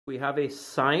We have a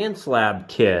science lab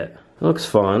kit. It looks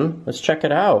fun. Let's check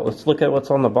it out. Let's look at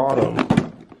what's on the bottom.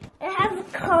 It has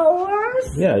colors.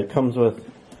 Yeah, it comes with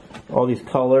all these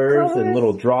colors and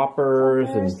little droppers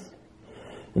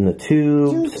and the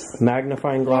tubes,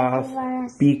 magnifying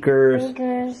glass, beakers,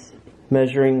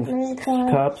 measuring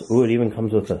cups. Ooh, it even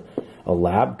comes with a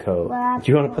lab coat.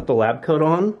 Do you want to put the lab coat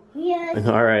on? Yes.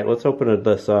 All right, let's open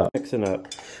this up. Mixing up.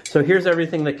 So here's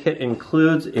everything the kit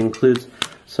includes. Includes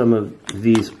some of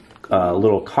these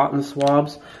little cotton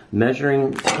swabs,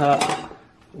 measuring cup,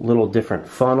 little different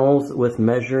funnels with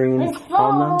measuring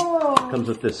on them. Comes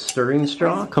with this stirring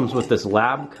straw. Comes with this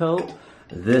lab coat,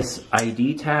 this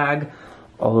ID tag,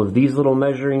 all of these little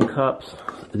measuring cups,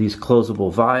 these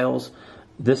closable vials,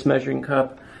 this measuring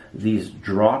cup, these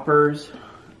droppers,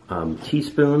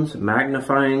 teaspoons,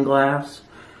 magnifying glass,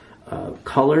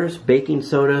 colors, baking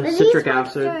soda, citric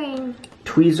acid,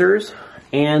 tweezers,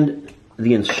 and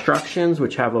the instructions,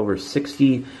 which have over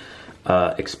 60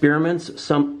 experiments.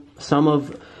 Some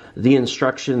of the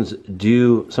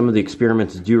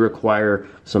experiments do require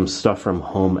some stuff from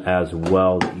home as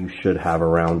well that you should have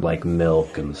around, like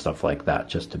milk and stuff like that,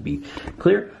 just to be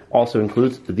clear. Also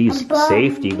includes these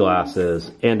safety glasses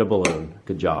and a balloon.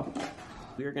 Good job.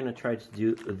 We are going to try to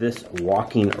do this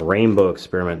walking rainbow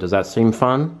experiment. Does that seem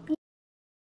fun?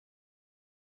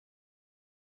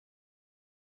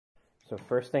 So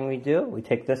first thing we do, we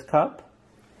take this cup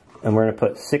and we're going to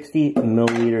put 60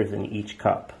 milliliters in each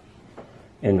cup,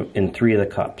 in 3 of the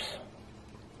cups,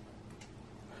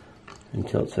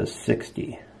 until it says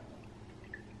 60.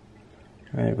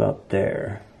 Right about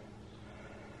there.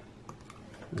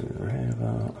 Right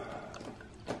about.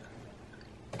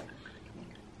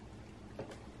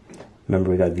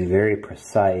 Remember, we got to be very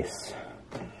precise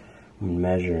when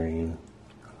measuring.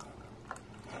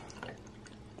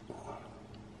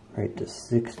 Right to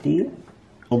 60. A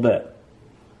little bit.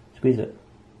 Squeeze it.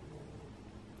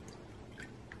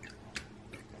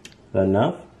 Is that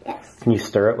enough? Yes. Can you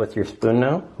stir it with your spoon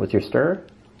now? With your stirrer?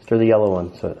 Stir the yellow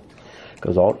one so it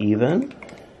goes all even.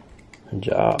 Good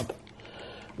job.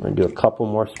 We're going to do a couple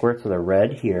more squirts of the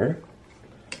red here.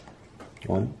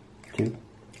 1, 2,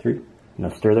 3. Now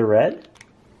stir the red.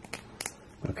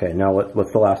 Okay, now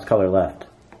what's the last color left?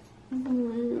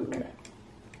 Blue. Okay.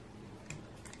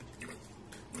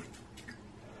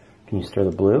 Can you stir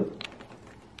the blue?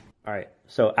 All right,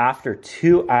 so after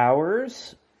 2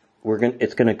 hours,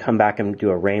 it's gonna come back and do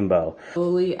a rainbow.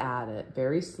 Slowly add it,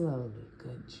 very slowly.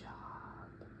 Good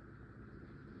job.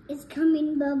 It's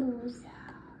coming bubbles.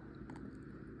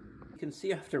 You can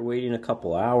see after waiting a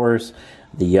couple hours,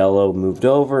 the yellow moved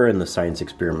over and the science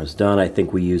experiment was done. I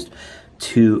think we used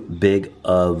too big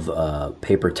of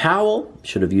paper towel.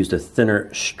 Should have used a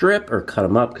thinner strip or cut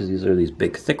them up because these are these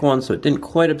big thick ones, so it didn't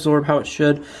quite absorb how it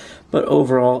should. But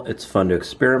overall, it's fun to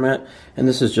experiment, and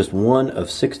this is just one of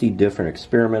 60 different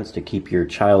experiments to keep your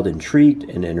child intrigued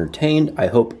and entertained. I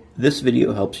hope this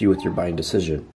video helps you with your buying decision.